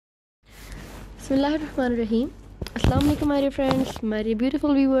Bismillahirrahmanirrahim. Assalamu alaikum, my dear friends, my dear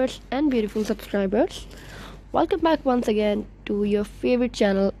beautiful viewers, and beautiful subscribers. Welcome back once again to your favorite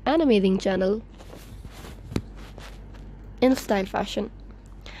channel and amazing channel, InStyle Fashion.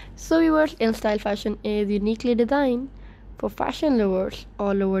 So, viewers, InStyle Fashion is uniquely designed for fashion lovers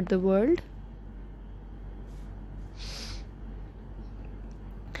all over the world.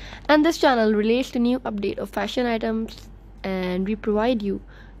 And this channel relates to new update of fashion items, and we provide you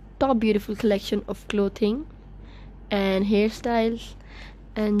top beautiful collection of clothing and hairstyles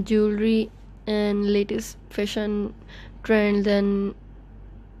and jewelry and latest fashion trends and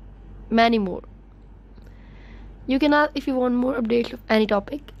many more. You can ask if you want more updates of any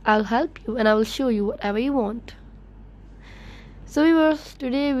topic. I'll help you and I will show you whatever you want. So viewers,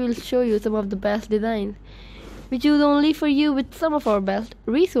 today we'll show you some of the best designs we choose only for you with some of our best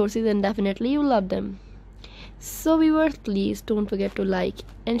resources, and definitely you'll love them. So viewers, please don't forget to like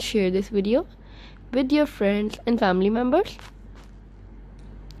and share this video with your friends and family members.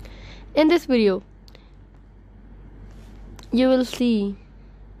 In this video, you will see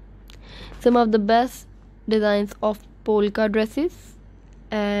some of the best designs of polka dresses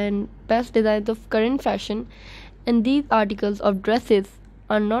and best designs of current fashion, and these articles of dresses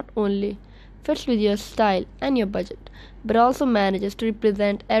are not only fits with your style and your budget, but also manages to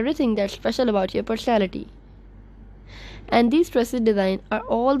represent everything that's special about your personality. And these dresses designs are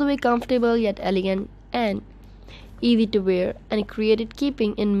all the way comfortable yet elegant and easy to wear, and created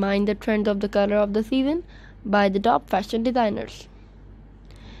keeping in mind the trends of the color of the season by the top fashion designers.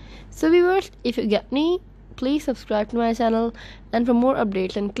 So viewers, if you get me, please subscribe to my channel and for more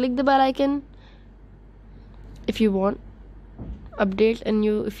updates, and click the bell icon if you want updates, and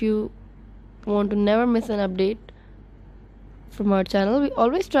if you want to never miss an update from our channel. We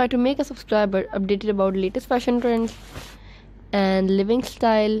always try to make a subscriber updated about latest fashion trends and living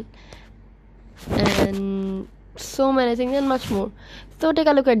style and so many things and much more. So take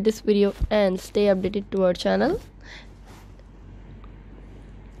a look at this video and stay updated to our channel.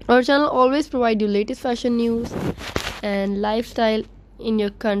 Our channel always provide you latest fashion news and lifestyle in your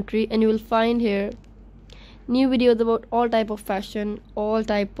country, and you will find here new videos about all type of fashion, all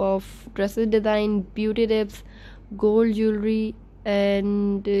type of dresses design, beauty tips, gold jewelry,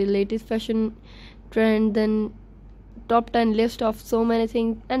 and latest fashion trend, then top 10 list of so many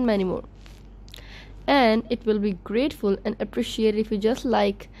things and many more. And it will be grateful and appreciated if you just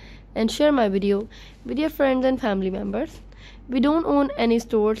like and share my video with your friends and family members. We don't own any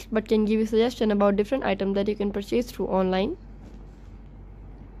stores, but can give you suggestion about different items that you can purchase through online.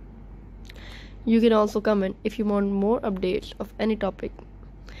 You can also comment if you want more updates of any topic,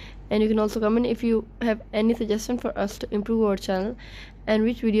 and you can also comment if you have any suggestion for us to improve our channel and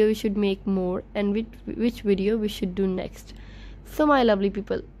which video we should make more and which video we should do next. So my lovely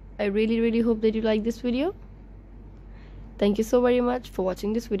people, I really hope that you like this video. Thank you so very much for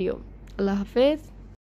watching this video. Allah Hafiz.